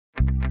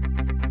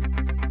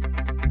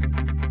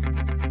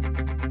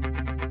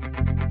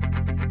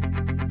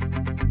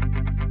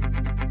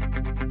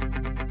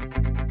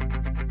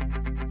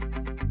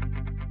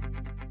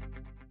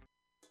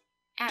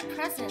At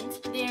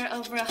present, there are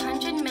over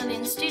 100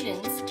 million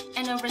students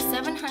and over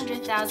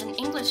 700,000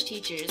 English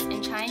teachers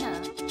in China,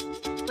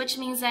 which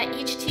means that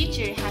each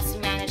teacher has to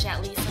manage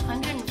at least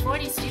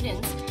 140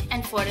 students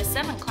and 4 to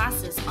 7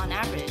 classes on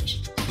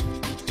average.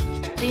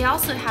 They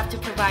also have to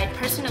provide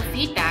personal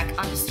feedback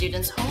on the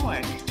students'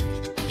 homework.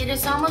 It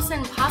is almost an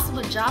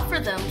impossible job for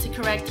them to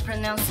correct the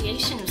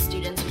pronunciation of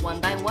students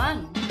one by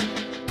one.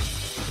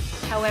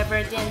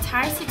 However, the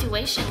entire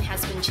situation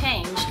has been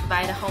changed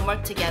by the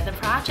Homework Together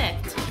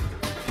project.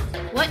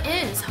 What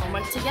is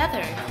Homework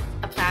Together?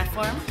 A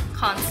platform,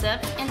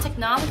 concept, and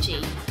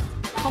technology.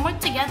 Homework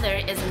Together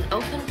is an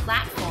open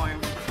platform.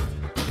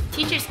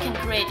 Teachers can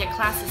create their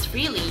classes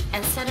freely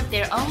and set up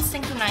their own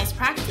synchronized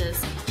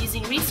practice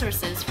using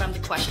resources from the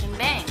question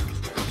bank.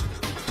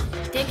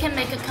 They can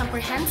make a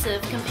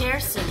comprehensive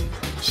comparison,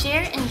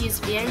 share and use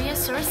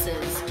various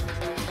sources,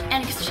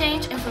 and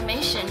exchange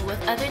information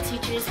with other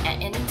teachers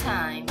at any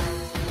time.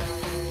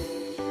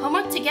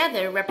 Homework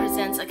Together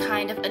represents a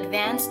kind of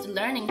advanced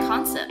learning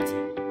concept.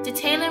 The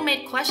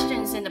tailor-made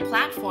questions in the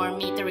platform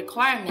meet the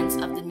requirements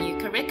of the new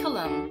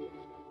curriculum.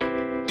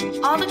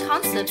 All the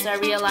concepts are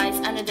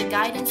realized under the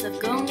guidance of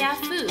Gong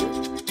Ya-Fu,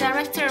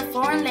 Director of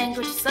Foreign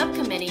Language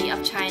Subcommittee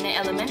of China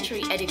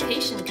Elementary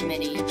Education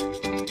Committee.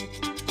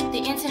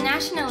 The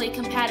internationally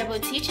compatible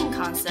teaching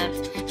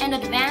concept and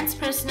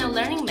advanced personal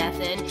learning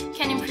method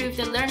can improve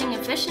the learning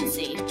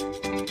efficiency.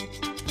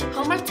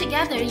 Homework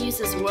Together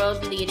uses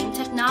world-leading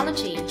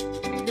technology.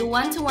 The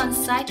one-to-one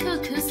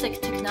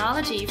psychoacoustic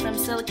technology from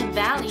Silicon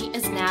Valley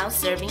is now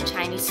serving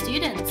Chinese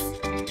students.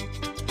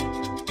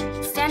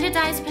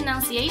 Standardized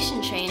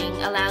pronunciation training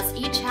allows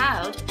each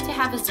child to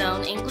have his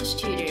own English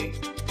tutor.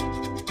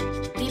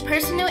 The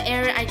personal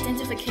error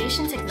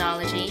identification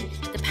technology,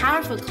 the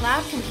powerful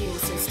cloud computing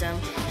system,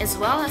 as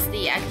well as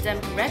the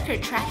academic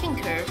record tracking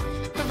curve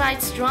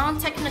provide strong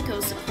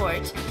technical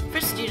support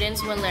for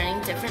students when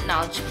learning different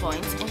knowledge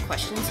points and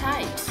question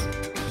types.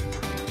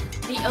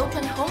 The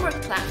open homework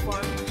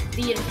platform,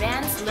 the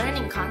advanced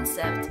learning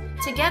concept,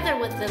 together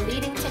with the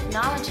leading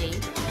technology,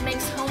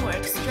 makes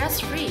homework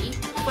stress-free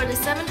for the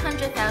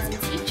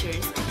 700,000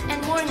 teachers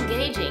and more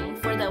engaging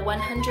for the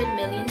 100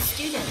 million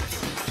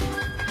students.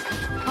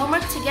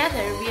 Homework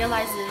Together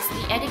realizes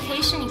the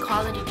education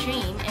equality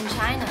dream in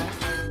China.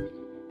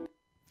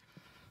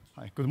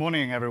 Hi, good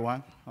morning,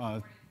 everyone.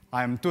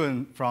 I'm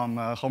Dun from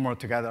Homework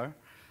Together.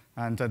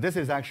 And this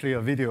is actually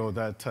a video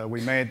that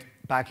we made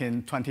back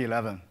in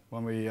 2011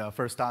 when we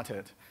first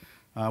started.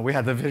 We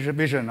had the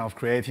vision of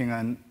creating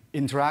an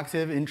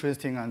interactive,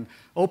 interesting, and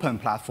open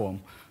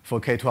platform for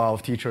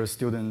K-12 teachers,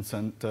 students,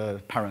 and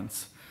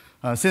parents.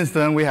 Since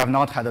then, we have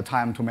not had the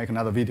time to make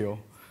another video,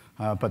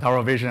 but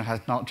our vision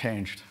has not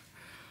changed.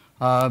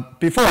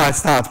 Before I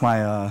start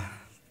my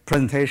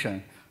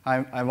presentation,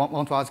 I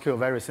want to ask you a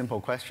very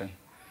simple question.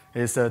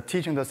 Is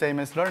teaching the same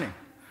as learning?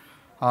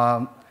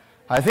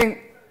 I think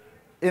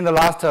in the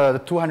last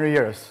 200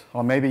 years,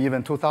 or maybe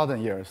even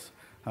 2,000 years,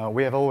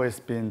 we have always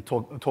been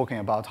talking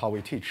about how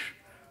we teach.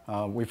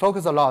 We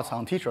focus a lot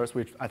on teachers,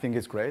 which I think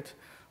is great,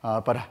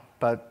 but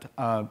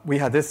we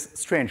had this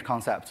strange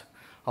concept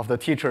of the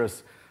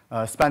teachers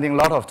spending a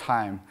lot of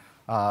time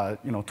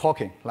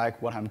talking,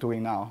 like what I'm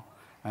doing now.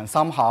 And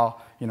somehow,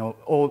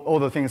 all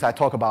the things I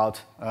talk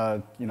about,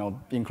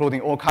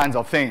 including all kinds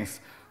of things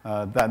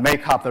that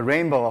make up the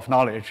rainbow of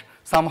knowledge,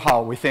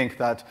 somehow we think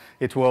that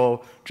it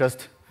will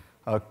just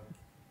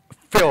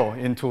fill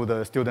into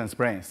the students'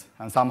 brains.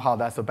 And somehow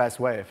that's the best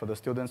way for the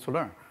students to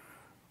learn.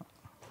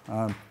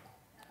 But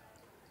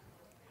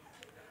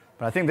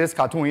I think this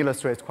cartoon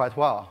illustrates quite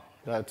well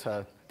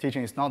that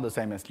teaching is not the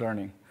same as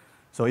learning.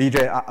 So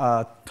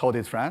EJ told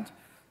his friend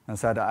and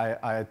said,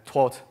 I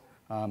taught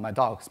my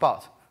dog,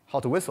 Spot, how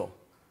to whistle.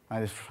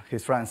 And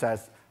his friend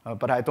says,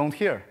 but I don't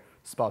hear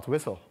Spot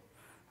whistle.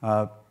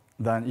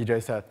 Then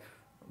EJ said,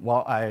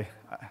 well, I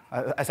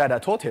said I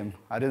taught him.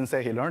 I didn't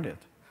say he learned it.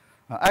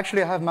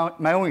 Actually, I have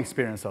my own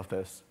experience of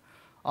this.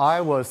 I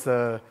was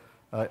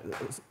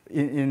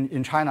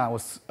in China. I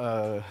was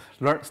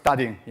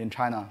studying in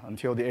China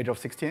until the age of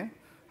 16,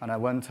 and I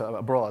went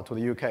abroad to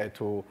the UK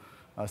to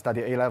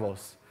study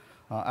A-levels.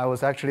 I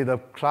was actually the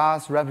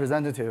class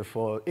representative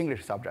for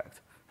English subject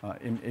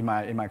in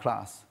my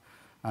class,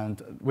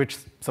 and which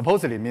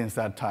supposedly means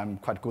that I'm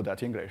quite good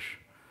at English.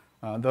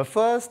 The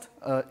first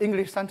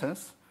English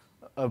sentence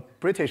a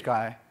British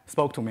guy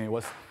spoke to me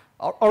was,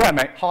 all right,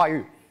 mate, how are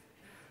you?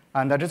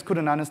 And I just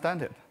couldn't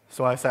understand it.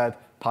 So I said,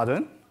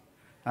 pardon?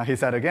 And he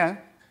said again,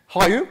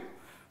 how are you?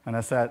 And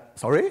I said,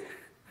 sorry?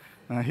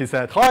 And he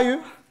said, how are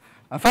you?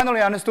 And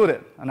finally I understood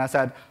it. And I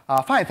said,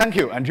 fine, thank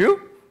you. And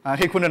you? And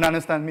he couldn't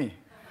understand me.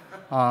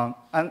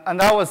 And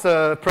that was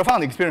a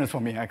profound experience for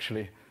me,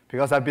 actually,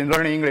 because I've been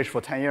learning English for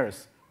 10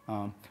 years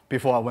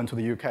before I went to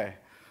the UK.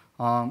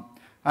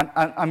 And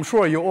I'm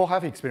sure you all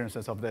have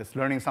experiences of this,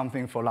 learning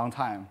something for a long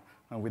time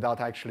without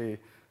actually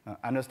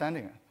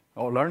understanding it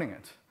or learning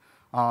it.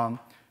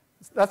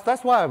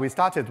 That's why we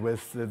started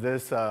with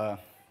this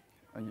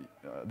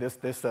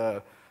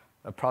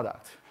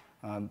product.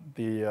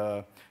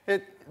 The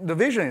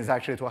vision is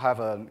actually to have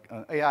an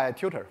AI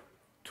tutor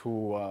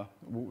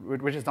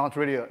which is not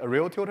really a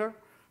real tutor,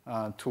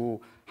 to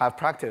have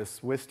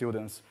practice with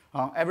students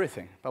on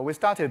everything. But we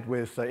started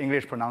with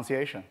English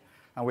pronunciation.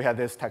 And we had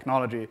this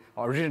technology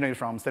originally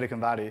from Silicon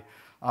Valley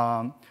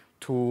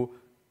to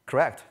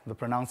correct the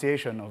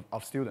pronunciation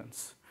of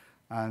students.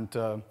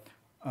 And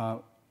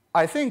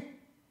I think,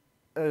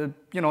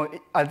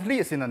 at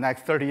least in the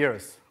next 30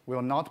 years, we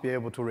will not be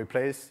able to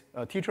replace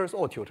teachers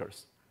or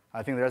tutors.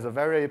 I think there's a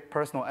very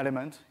personal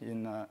element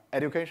in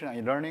education and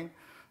in learning.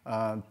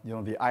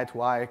 The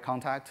eye-to-eye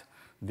contact,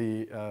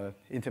 the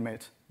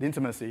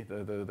intimacy,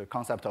 the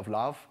concept of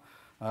love,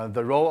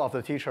 the role of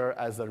the teacher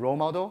as a role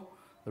model,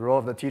 the role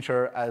of the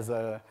teacher as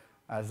a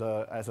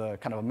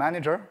kind of a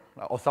manager,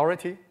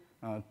 authority,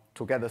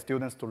 to get the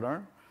students to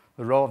learn,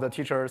 the role of the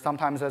teacher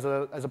sometimes as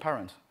a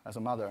parent, as a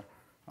mother.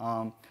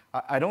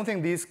 I don't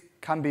think these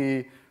can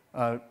be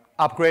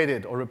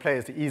upgraded or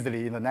replaced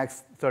easily in the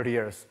next 30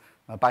 years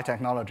by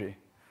technology.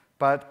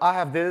 But I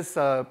have this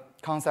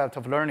concept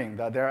of learning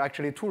that there are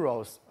actually two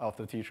roles of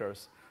the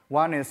teachers.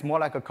 One is more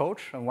like a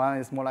coach, and one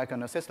is more like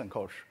an assistant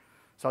coach.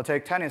 So I'll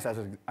take tennis as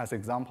an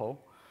example.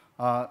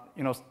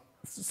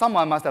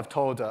 Someone must have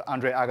told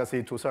Andre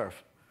Agassi to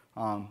serve,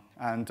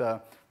 and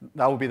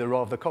that would be the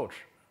role of the coach.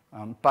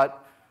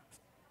 But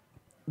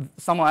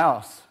someone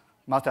else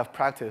must have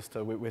practiced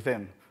with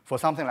him for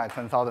something like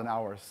 10,000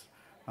 hours,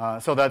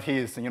 so that he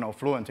is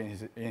fluent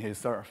in his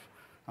serve.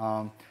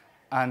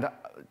 And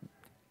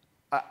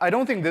I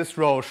don't think this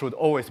role should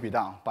always be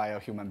done by a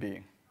human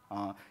being.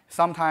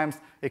 Sometimes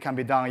it can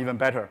be done even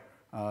better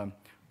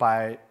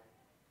by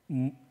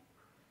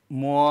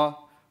more,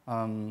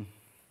 how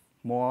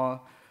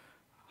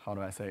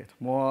do I say it?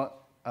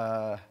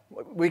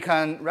 We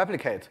can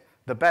replicate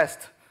the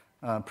best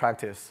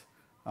practice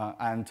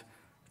and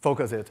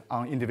focus it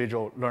on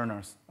individual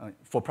learners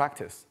for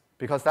practice.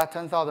 Because that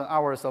 10,000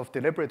 hours of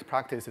deliberate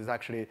practice is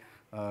actually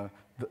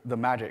the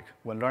magic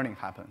when learning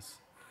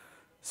happens.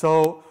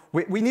 So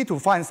we need to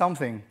find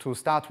something to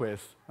start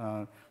with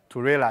to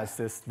realize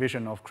this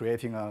vision of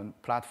creating a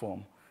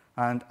platform.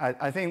 And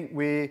I think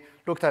we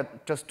looked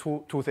at just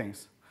two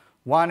things.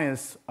 One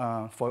is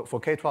for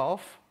K-12,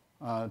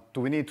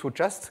 do we need to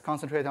just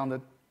concentrate on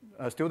the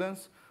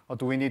students, or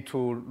do we need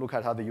to look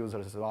at other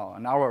users as well?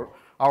 And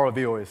our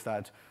view is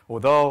that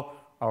although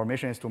our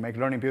mission is to make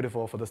learning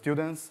beautiful for the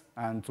students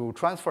and to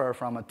transfer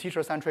from a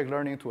teacher-centric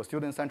learning to a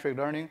student-centric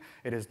learning,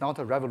 it is not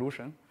a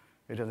revolution.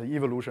 It is an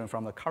evolution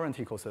from the current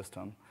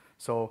ecosystem.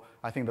 So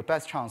I think the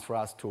best chance for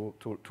us to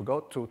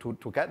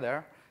get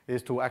there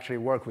is to actually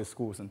work with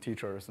schools and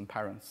teachers and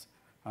parents.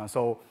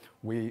 So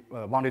we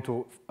wanted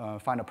to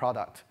find a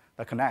product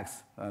that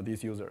connects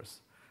these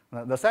users.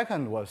 The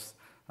second was,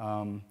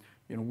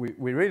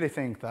 we really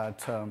think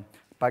that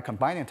by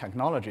combining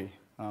technology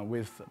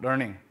with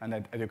learning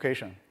and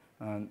education,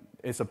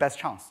 it's the best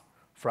chance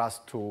for us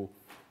to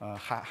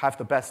have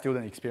the best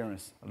student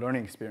experience,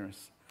 learning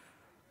experience.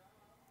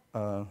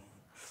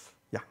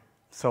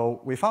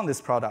 So we found this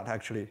product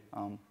actually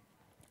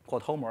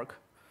called Homework,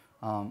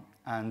 from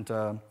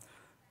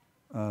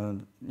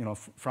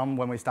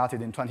when we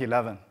started in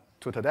 2011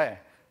 to today,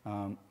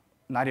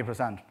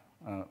 90%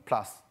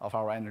 plus of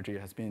our energy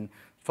has been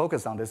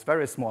focused on this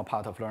very small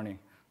part of learning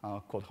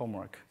called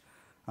Homework.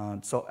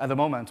 So at the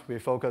moment, we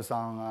focus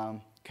on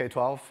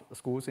K-12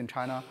 schools in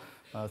China,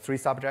 three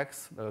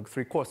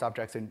core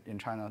subjects in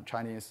China: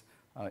 Chinese,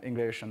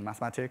 English, and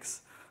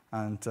mathematics,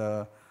 and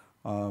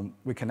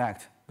we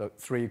connect the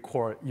three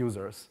core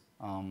users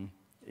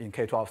in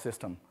K-12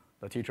 system: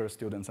 the teachers,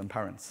 students, and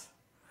parents.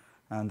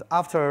 And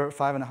after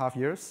 5.5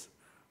 years,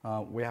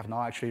 we have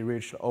now actually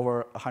reached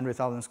over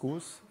 100,000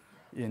 schools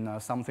in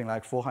something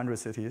like 400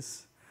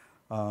 cities.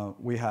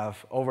 We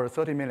have over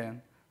 30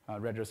 million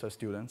registered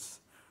students,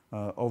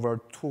 over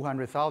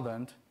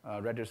 200,000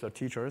 registered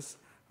teachers,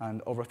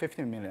 and over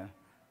 15 million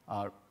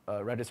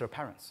registered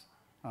parents,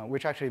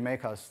 which actually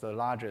make us the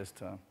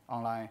largest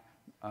online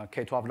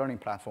K-12 learning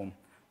platform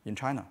in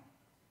China.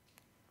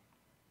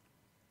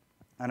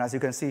 And as you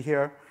can see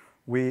here,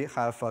 we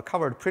have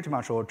covered pretty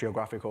much all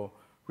geographical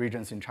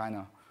regions in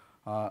China.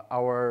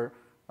 Our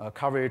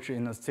coverage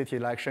in a city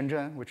like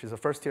Shenzhen, which is a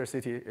first-tier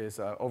city, is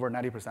over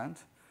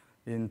 90%.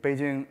 In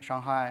Beijing,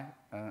 Shanghai,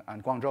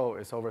 and Guangzhou,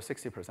 it's over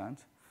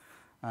 60%.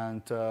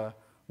 And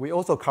we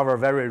also cover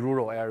very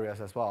rural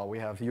areas as well. We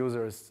have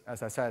users,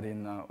 as I said,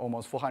 in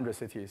almost 400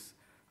 cities,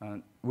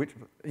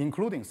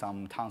 including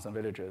some towns and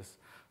villages.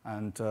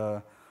 And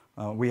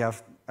we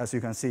have, as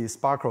you can see,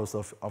 sparkles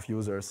of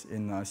users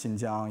in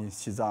Xinjiang, in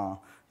Xizang,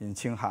 in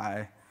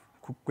Qinghai,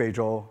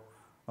 Guizhou.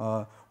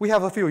 We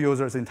have a few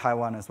users in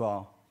Taiwan as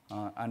well.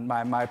 And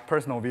my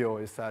personal view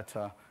is that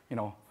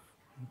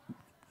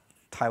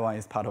Taiwan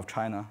is part of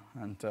China,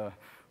 and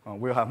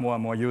we'll have more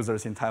and more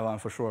users in Taiwan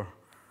for sure.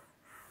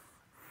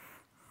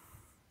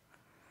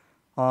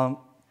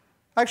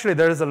 Actually,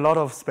 there is a lot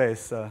of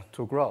space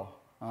to grow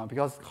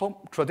because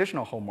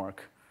traditional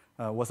homework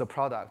was a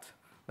product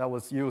that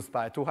was used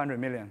by 200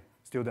 million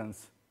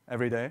students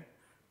every day.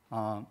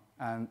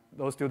 And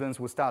those students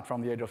would start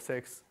from the age of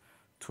 6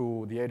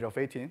 to the age of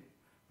 18.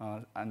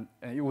 and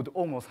you would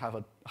almost have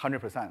a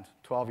 100%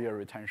 12-year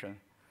retention.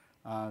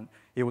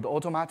 It would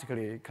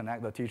automatically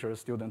connect the teachers,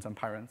 students, and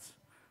parents.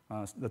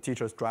 The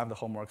teachers drive the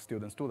homework,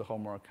 students do the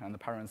homework, and the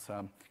parents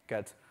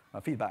get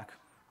feedback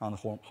on the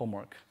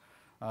homework.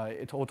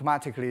 It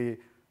automatically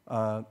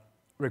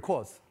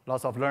records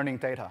lots of learning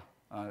data,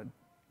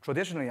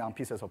 traditionally on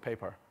pieces of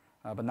paper.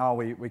 But now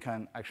we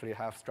can actually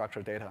have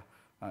structured data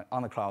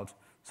on the cloud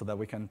so that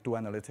we can do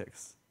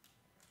analytics.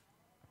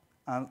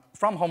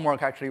 From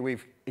homework, actually,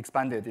 we've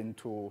expanded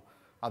into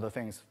other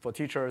things. For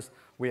teachers,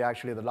 we're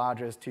actually the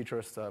largest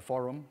teachers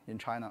forum in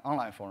China,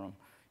 online forum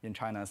in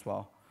China as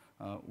well,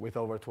 with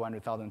over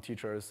 200,000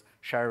 teachers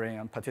sharing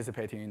and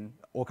participating in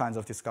all kinds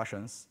of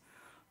discussions.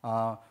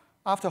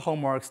 After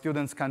homework,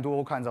 students can do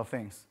all kinds of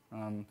things.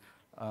 And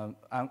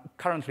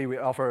currently, we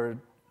offer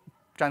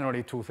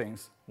generally two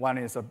things. One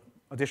is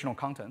additional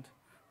content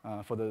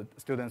for the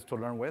students to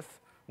learn with.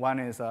 One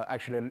is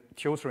actually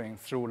tutoring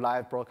through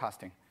live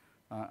broadcasting.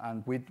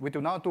 And we do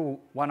not do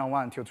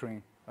one-on-one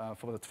tutoring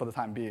for the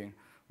time being.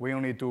 We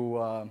only do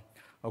a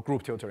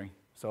group tutoring.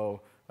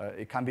 So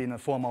it can be in the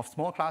form of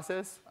small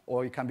classes,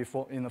 or it can be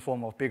in the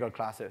form of bigger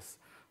classes.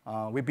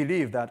 We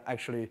believe that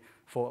actually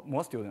for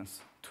more students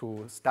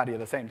to study at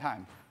the same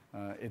time,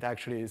 it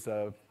actually is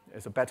a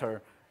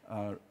better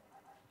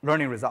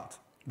learning result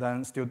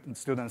than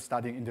students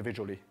studying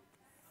individually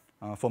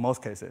for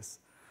most cases.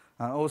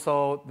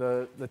 Also,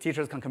 the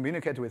teachers can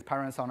communicate with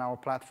parents on our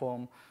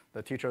platform.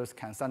 The teachers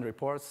can send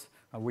reports.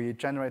 We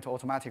generate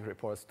automatic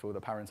reports to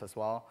the parents as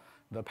well.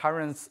 The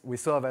parents, we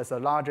serve as the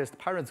largest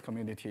parents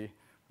community,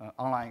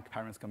 online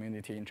parents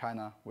community in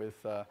China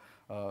with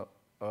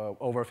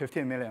over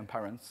 15 million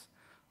parents.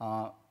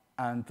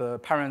 And the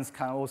parents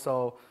can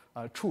also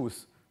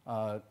choose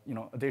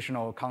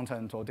additional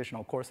content or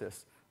additional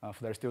courses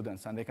for their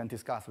students, and they can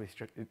discuss with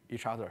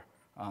each other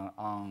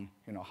on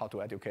how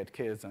to educate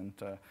kids and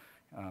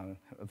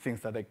things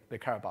that they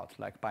care about,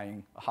 like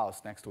buying a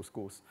house next to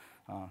schools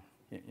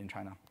in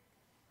China.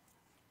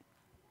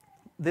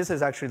 This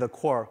is actually the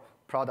core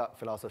product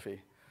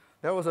philosophy.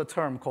 There was a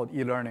term called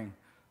e-learning,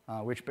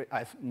 which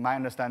my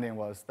understanding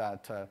was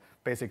that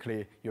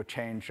basically you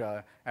change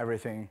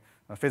everything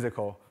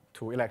physical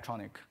to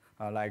electronic,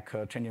 like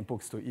changing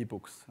books to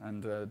e-books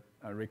and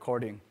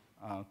recording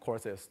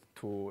courses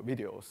to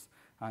videos.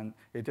 And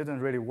it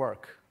didn't really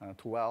work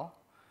too well.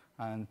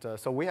 And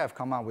so we have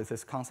come up with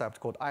this concept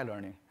called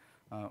iLearning,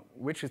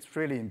 which is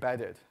really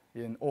embedded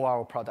in all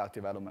our product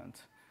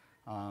development.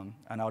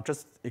 And I'll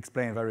just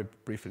explain very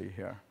briefly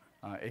here.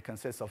 It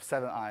consists of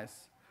 7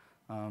 I's.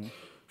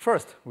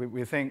 First,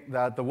 we think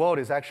that the world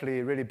is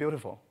actually really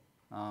beautiful.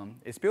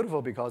 It's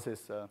beautiful because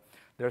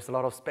there's a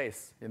lot of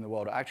space in the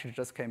world. I actually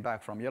just came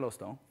back from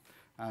Yellowstone,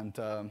 and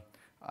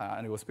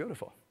it was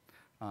beautiful.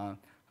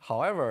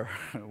 However,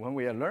 when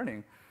we are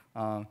learning,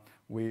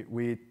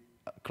 we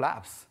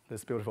collapse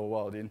this beautiful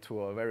world into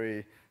a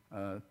very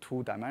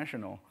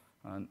two-dimensional,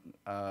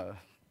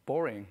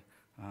 boring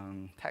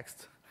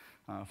text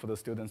for the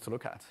students to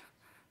look at.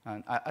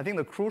 And I think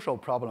the crucial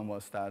problem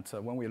was that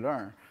when we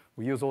learn,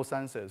 we use all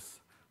senses,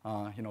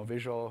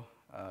 visual,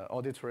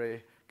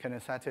 auditory,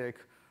 kinesthetic,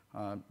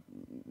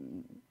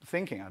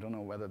 thinking. I don't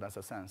know whether that's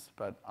a sense,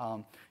 but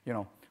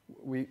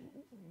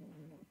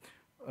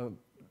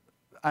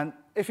and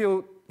if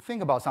you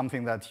think about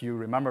something that you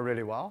remember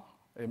really well,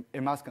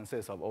 it must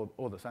consist of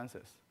all the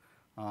senses.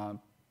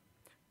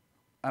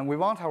 And we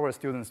want our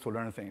students to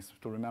learn things,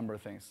 to remember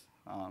things,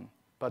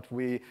 but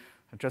we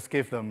just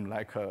give them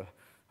like a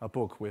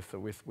book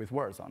with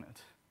words on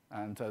it,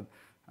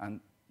 and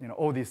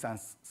all these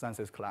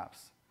senses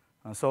collapse.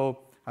 And so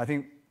I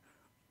think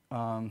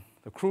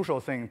the crucial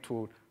thing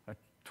to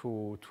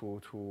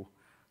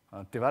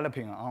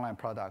developing an online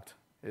product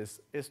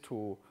is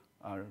to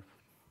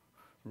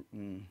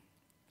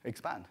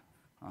expand,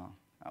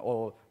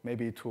 or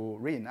maybe to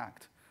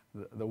reenact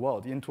the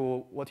world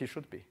into what it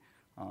should be.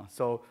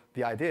 So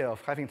the idea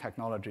of having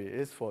technology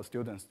is for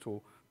students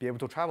to be able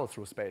to travel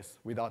through space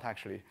without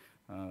actually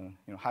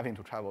having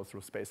to travel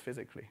through space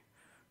physically.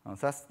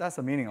 So that's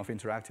the meaning of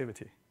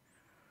interactivity.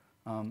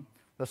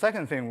 The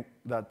second thing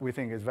that we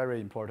think is very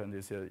important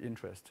is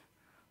interest.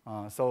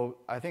 So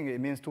I think it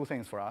means 2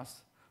 things for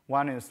us.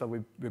 One is that we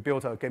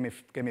built a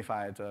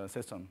gamified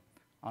system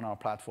on our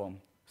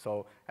platform.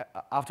 So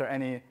after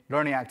any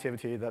learning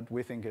activity that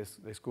we think is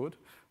good,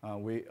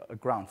 we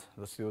grant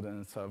the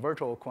students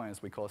virtual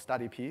coins we call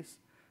study peas.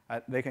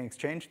 They can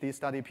exchange these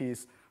study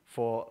peas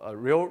for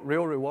real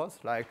rewards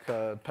like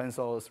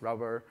pencils,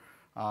 rubber.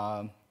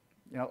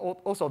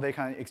 Also, they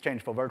can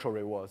exchange for virtual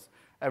rewards.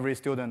 Every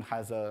student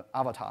has an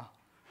avatar,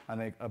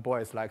 and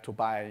boys like to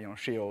buy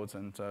shields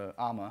and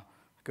armor.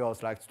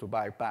 Girls like to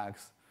buy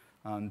bags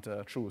and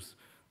shoes,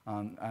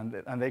 and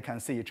they can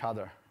see each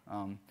other.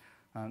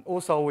 And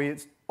also, we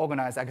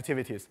organize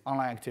activities,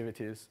 online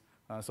activities.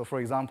 So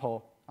for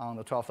example, on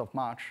the 12th of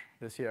March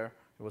this year,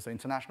 it was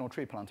International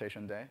Tree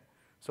Plantation Day.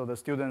 So the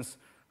students,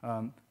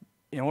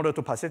 in order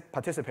to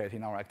participate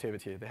in our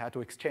activity, they had to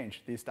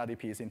exchange these study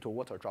peas into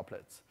water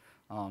droplets.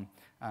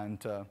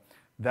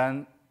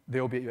 Then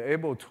they'll be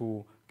able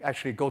to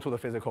actually go to the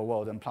physical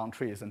world and plant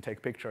trees and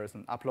take pictures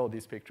and upload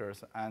these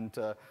pictures. And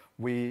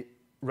we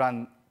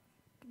run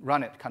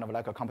it kind of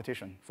like a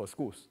competition for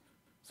schools.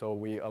 So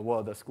we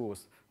award the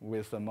schools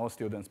with the most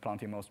students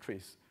planting most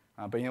trees.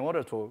 But in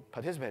order to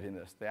participate in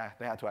this, they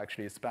had to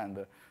actually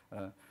spend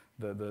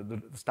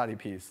the study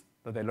piece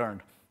that they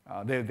learned,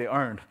 they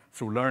earned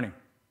through learning.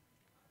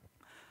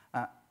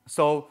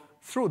 So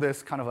through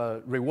this kind of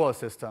a reward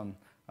system,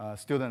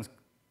 students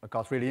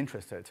got really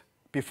interested.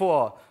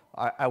 Before,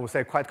 I would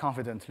say quite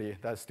confidently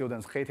that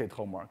students hated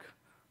homework.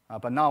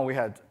 But now we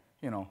had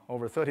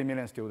over 30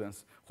 million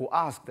students who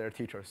asked their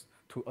teachers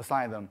to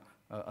assign them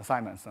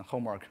assignments and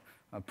homework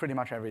pretty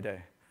much every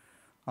day.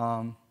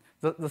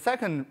 The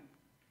second,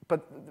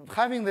 but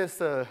having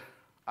this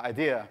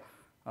idea,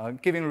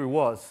 giving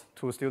rewards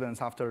to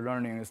students after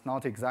learning is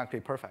not exactly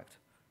perfect,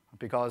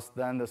 because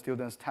then the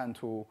students tend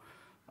to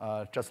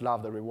just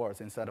love the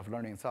rewards instead of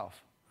learning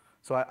itself.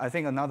 So I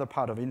think another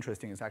part of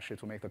interesting is actually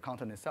to make the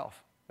content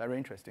itself very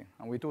interesting.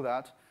 And we do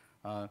that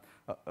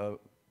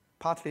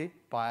partly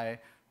by,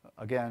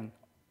 again,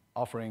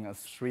 offering a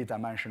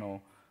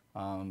three-dimensional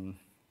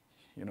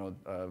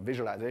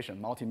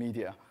visualization,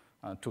 multimedia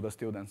to the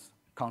students'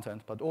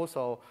 content, but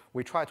also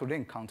we try to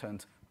link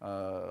content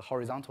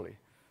horizontally.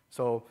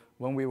 So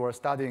when we were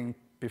studying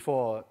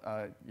before,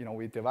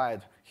 we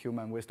divide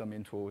human wisdom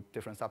into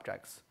different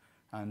subjects,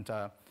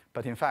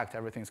 but in fact,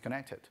 everything's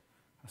connected.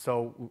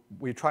 So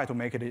we try to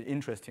make it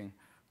interesting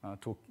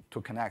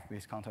to connect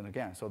this content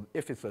again. So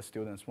if it's the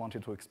students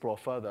wanted to explore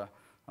further,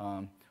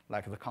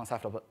 like the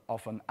concept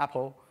of an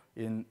apple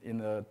in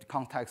the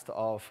context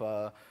of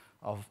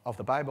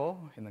the Bible,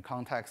 in the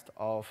context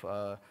of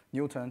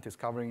Newton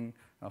discovering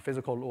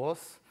physical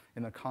laws,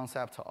 in the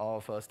concept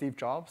of Steve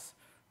Jobs,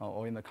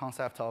 or in the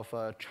concept of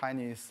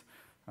Chinese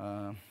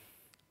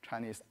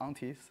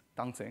aunties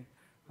dancing.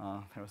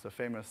 There was a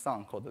famous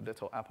song called The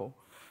Little Apple.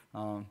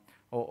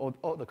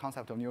 Or the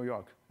concept of New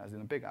York, as in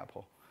the Big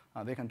Apple.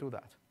 They can do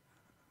that.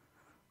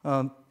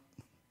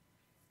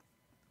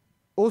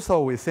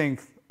 Also, we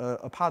think,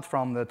 apart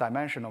from the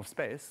dimension of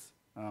space,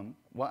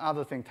 one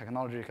other thing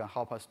technology can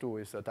help us do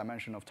is the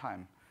dimension of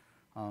time.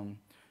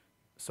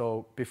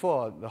 So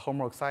before, the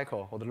homework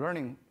cycle or the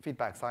learning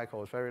feedback cycle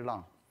was very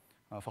long.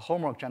 For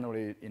homework,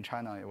 generally in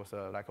China, it was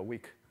like a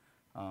week.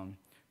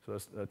 So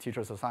the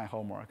teachers assign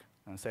homework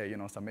and say,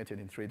 submit it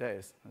in 3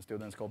 days. And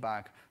students go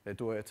back, they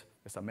do it,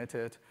 they submit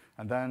it,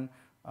 and then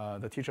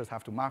the teachers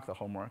have to mark the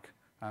homework.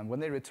 And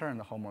when they return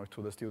the homework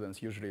to the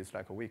students, usually it's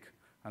like a week,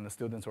 and the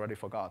students already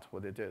forgot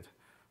what they did.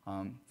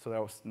 So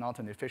there was not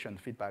an efficient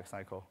feedback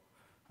cycle.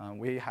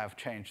 We have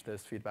changed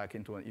this feedback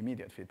into an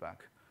immediate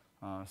feedback.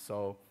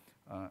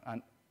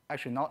 And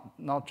actually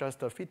not just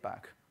the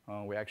feedback,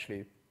 we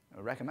actually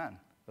recommend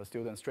the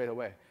students straight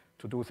away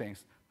to do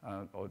things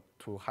or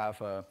to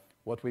have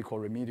what we call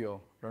remedial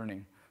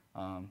learning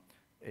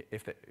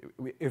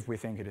if we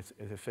think it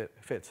is a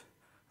fit.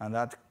 And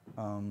that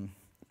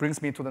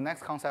brings me to the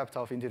next concept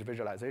of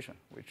individualization,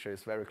 which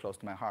is very close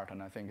to my heart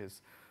and I think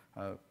is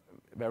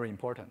very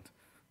important.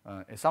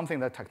 It's something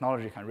that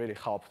technology can really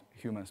help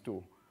humans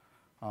do.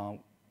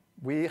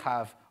 We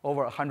have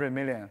over 100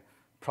 million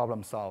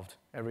problems solved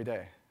every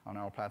day on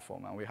our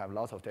platform, and we have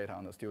lots of data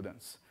on the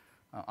students.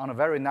 On a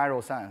very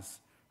narrow sense,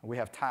 we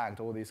have tagged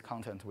all these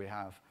content we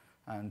have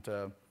and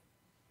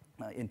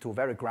into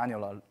very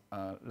granular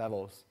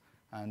levels,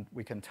 and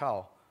we can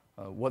tell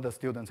what the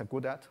students are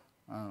good at,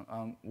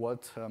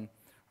 what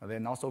they're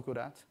not so good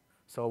at.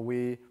 So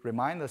we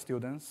remind the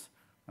students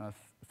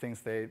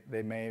things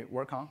they may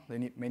work on,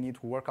 may need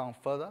to work on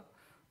further.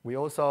 We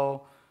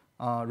also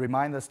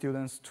remind the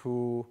students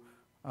to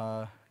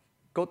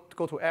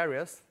go to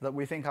areas that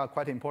we think are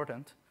quite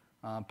important,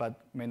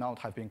 but may not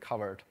have been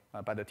covered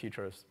by the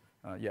teachers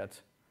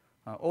yet.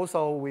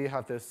 Also, we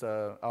have this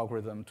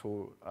algorithm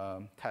to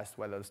test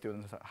whether the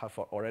students have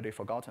already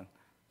forgotten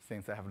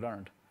things they have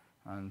learned,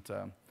 and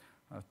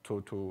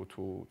to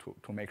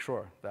make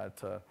sure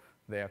that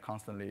they are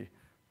constantly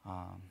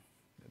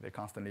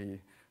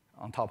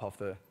on top of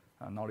the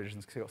knowledge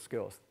and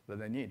skills that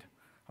they need.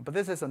 But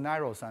this is a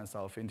narrow sense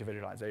of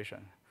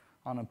individualization.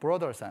 On a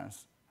broader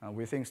sense,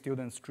 we think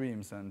students'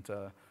 dreams and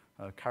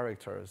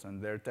characters and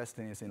their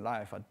destinies in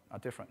life are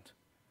different.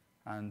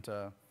 And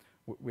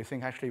we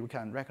think actually we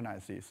can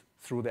recognize these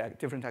through the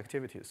different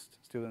activities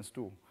students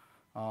do.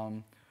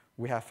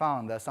 We have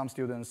found that some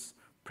students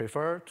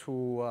prefer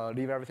to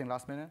leave everything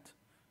last minute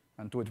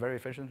and do it very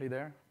efficiently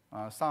there.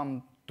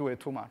 Some do it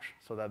too much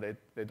so that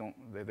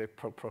they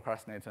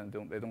procrastinate and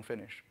they don't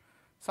finish.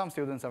 Some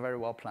students are very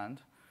well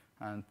planned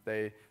and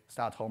they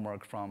start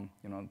homework from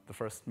the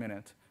first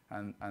minute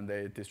and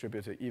they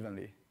distribute it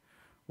evenly.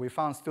 We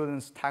found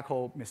students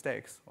tackle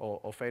mistakes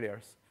or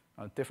failures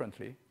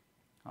differently.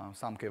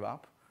 Some give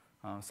up.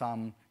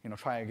 Some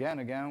try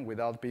again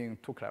without being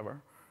too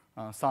clever.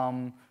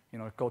 Some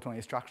go to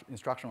an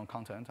instructional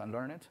content and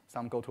learn it.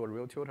 Some go to a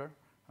real tutor.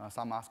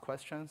 Some ask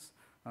questions.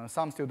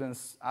 Some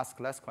students ask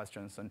less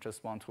questions and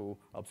just want to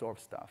absorb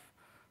stuff.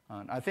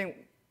 I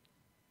think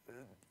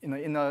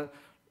in a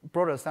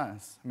broader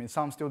sense, I mean,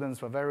 some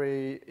students are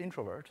very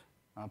introvert,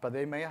 but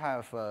they may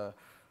have a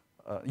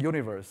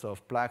universe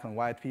of black and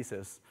white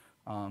pieces,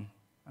 and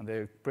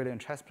they're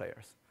brilliant chess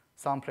players.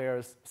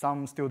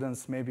 Some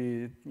students may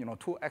be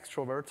too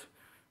extrovert.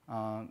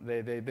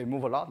 They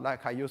move a lot,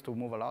 like I used to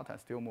move a lot, I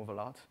still move a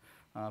lot,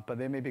 but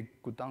they may be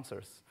good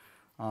dancers.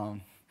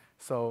 And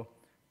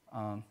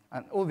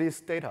all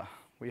this data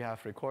we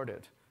have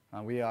recorded.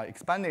 We are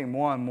expanding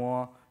more and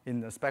more in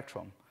the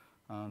spectrum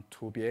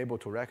to be able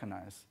to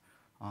recognize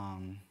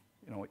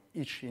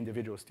each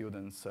individual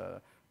student's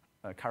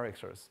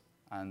characters,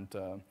 and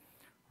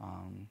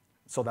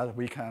so that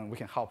we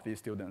can help these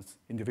students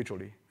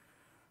individually.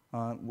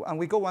 And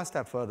we go one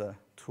step further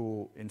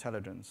to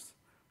intelligence.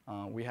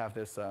 We have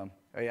this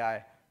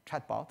AI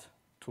chatbot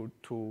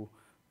to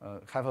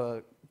have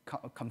a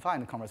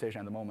confined conversation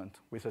at the moment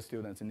with the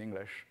students in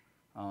English,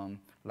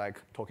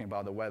 like talking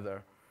about the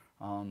weather.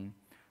 And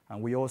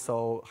we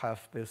also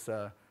have this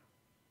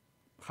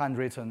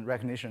handwritten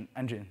recognition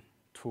engine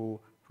to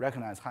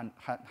recognize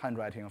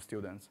handwriting of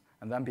students,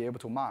 and then be able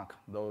to mark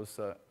those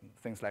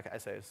things like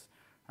essays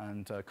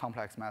and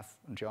complex math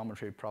and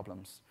geometry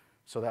problems,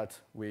 so that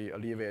we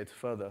alleviate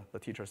further the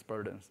teacher's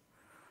burdens.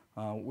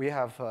 We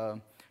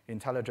have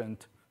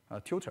intelligent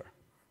tutor,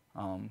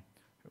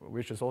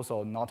 which is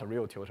also not a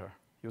real tutor,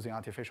 using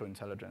artificial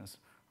intelligence,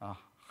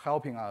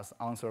 helping us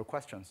answer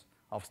questions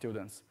of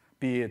students,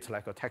 be it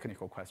like a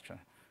technical question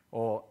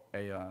or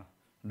a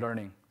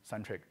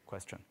learning-centric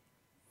question.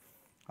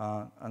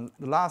 And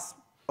the last,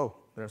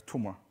 there's two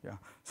more, yeah.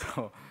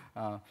 So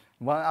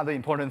one other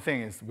important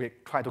thing is we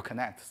try to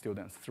connect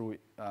students through,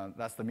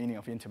 that's the meaning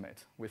of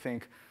intimate. We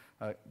think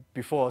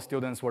before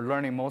students were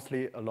learning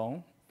mostly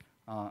alone,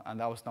 and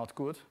that was not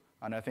good.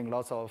 And I think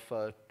lots of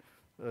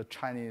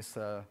Chinese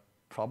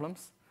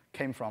problems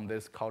came from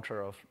this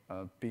culture of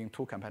being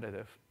too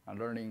competitive and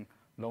learning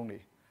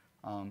lonely.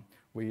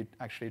 We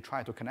actually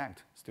try to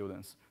connect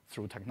students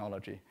through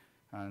technology,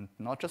 and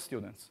not just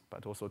students,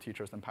 but also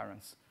teachers and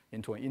parents,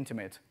 into an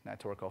intimate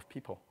network of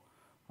people.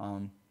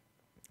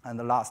 And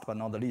the last but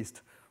not the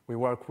least, we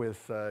work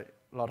with a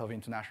lot of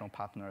international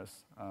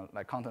partners,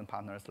 like content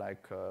partners,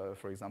 like,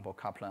 for example,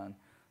 Kaplan,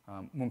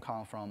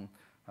 Moonkang from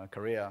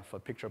Korea for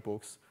picture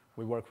books.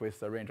 We work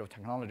with a range of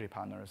technology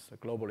partners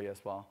globally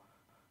as well.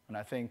 And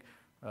I think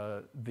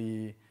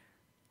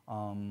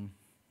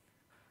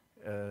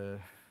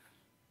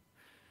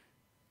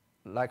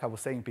like I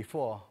was saying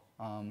before,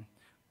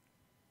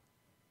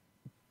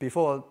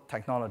 before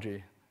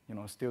technology,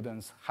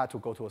 students had to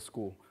go to a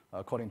school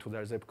according to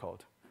their zip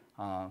code.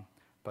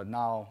 But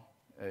now,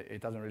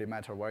 it doesn't really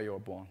matter where you were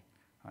born.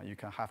 You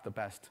can have the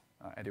best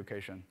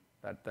education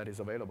that is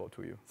available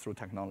to you through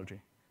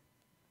technology.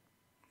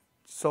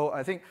 So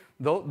I think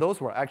those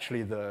were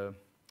actually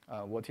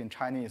what in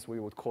Chinese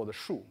we would call the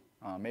shu,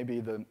 maybe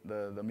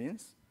the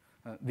means.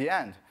 The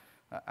end,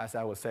 as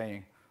I was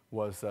saying,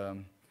 was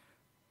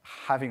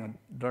having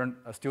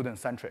a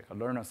student-centric, a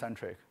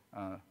learner-centric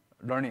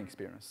learning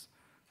experience.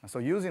 And so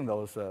using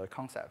those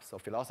concepts or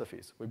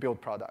philosophies, we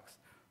build products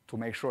to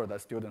make sure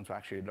that students are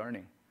actually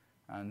learning.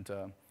 And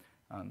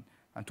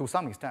to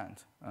some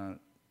extent,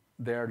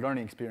 their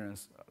learning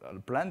experience,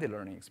 blended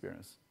learning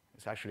experience,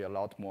 is actually a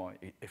lot more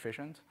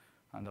efficient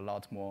and a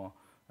lot more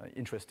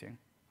interesting,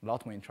 a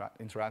lot more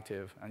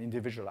interactive and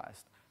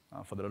individualized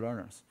for the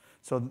learners.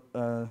 So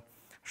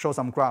show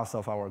some graphs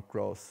of our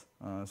growth.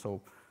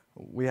 So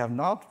we have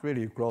not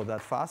really grown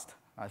that fast.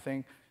 I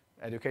think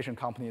education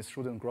companies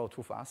shouldn't grow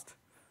too fast.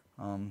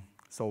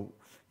 So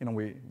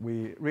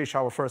we reached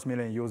our first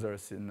million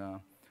users in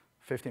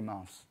 15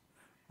 months.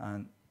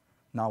 And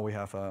now we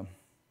have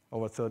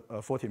over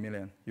 40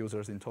 million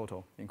users in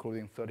total,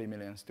 including 30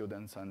 million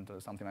students and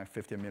something like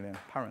 50 million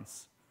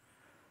parents.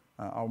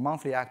 Our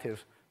monthly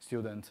active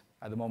student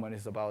at the moment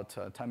is about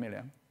 10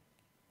 million.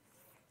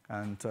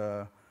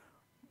 And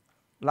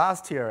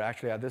last year,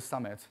 actually, at this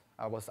summit,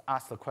 I was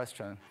asked the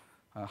question,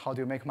 how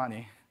do you make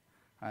money?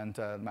 And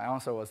my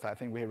answer was, I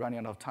think we're running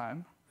out of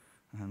time.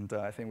 And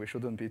I think we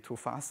shouldn't be too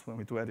fast when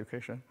we do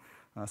education.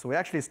 So we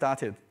actually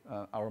started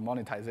our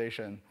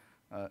monetization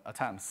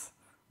attempts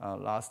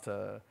last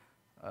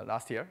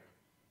year.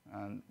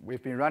 And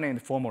we've been running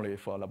it formally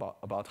for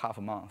about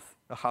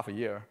half a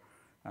year.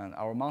 And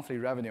our monthly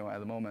revenue at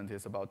the moment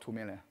is about 2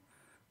 million.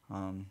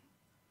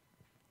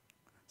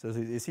 So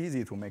it's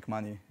easy to make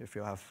money if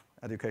you have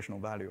educational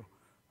value.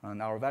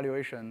 And our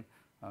valuation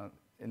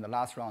in the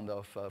last round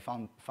of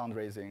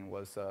fundraising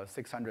was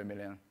 600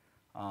 million.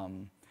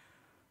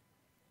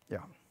 Yeah.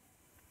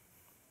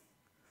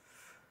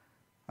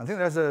 I think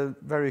there's a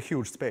very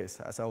huge space.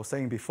 As I was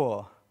saying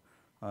before,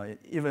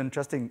 even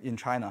just in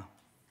China,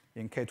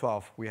 in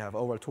K-12, we have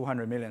over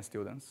 200 million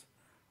students,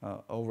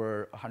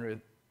 over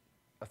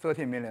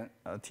 130 million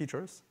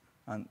teachers,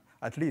 and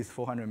at least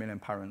 400 million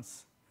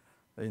parents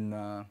in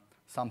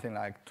something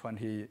like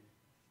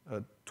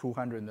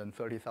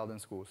 230,000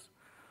 schools.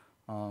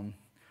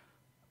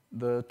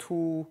 The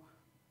two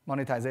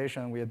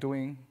monetization we are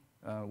doing,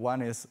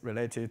 one is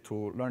related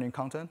to learning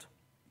content,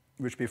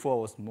 which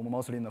before was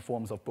mostly in the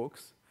forms of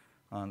books.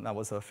 That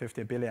was a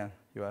 $50 billion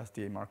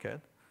USD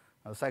market.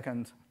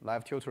 Second,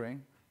 live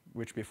tutoring,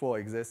 which before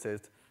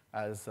existed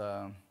as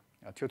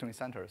tutoring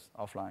centers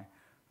offline.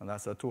 And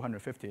that's a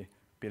 $250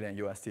 billion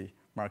USD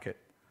market.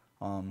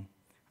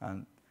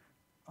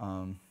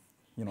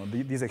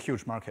 These are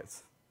huge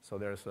markets. So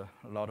there's a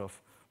lot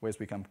of ways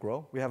we can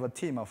grow. We have a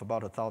team of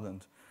about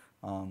 1,000,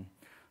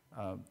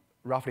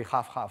 roughly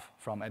half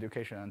from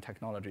education and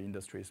technology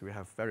industries. We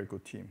have a very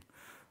good team.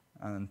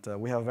 And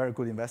we have a very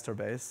good investor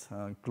base,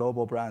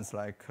 global brands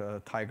like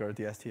Tiger,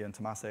 DST, and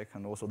Temasek,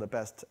 and also the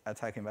best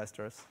tech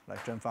investors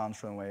like Zhenfund,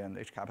 Shunwei, and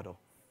H Capital.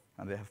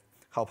 And they have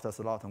helped us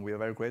a lot, and we are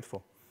very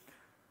grateful.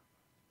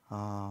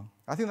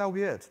 I think that will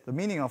be it. The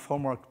meaning of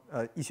homework,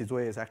 一起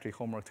作业 is actually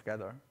homework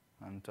together.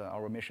 And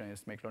our mission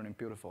is to make learning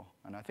beautiful.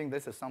 And I think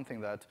this is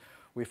something that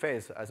we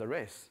face as a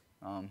race.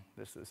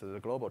 This is a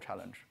global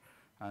challenge.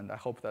 And I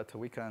hope that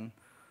we can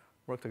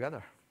work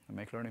together and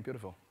make learning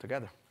beautiful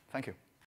together. Thank you.